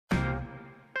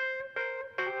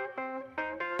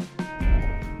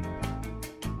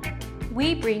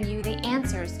we bring you the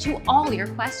answers to all your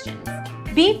questions.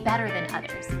 Be better than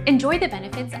others. Enjoy the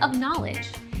benefits of knowledge.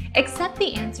 Accept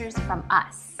the answers from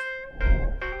us.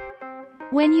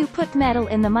 When you put metal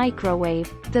in the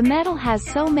microwave, the metal has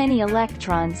so many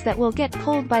electrons that will get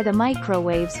pulled by the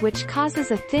microwaves, which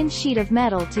causes a thin sheet of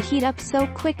metal to heat up so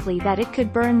quickly that it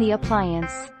could burn the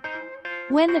appliance.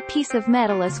 When the piece of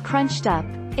metal is crunched up,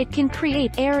 it can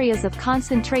create areas of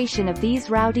concentration of these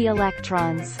rowdy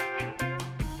electrons.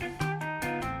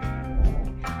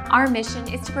 Our mission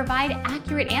is to provide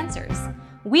accurate answers.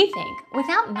 We think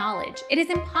without knowledge, it is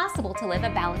impossible to live a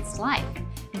balanced life.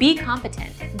 Be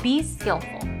competent, be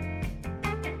skillful.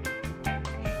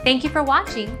 Thank you for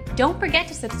watching. Don't forget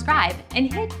to subscribe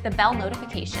and hit the bell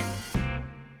notification.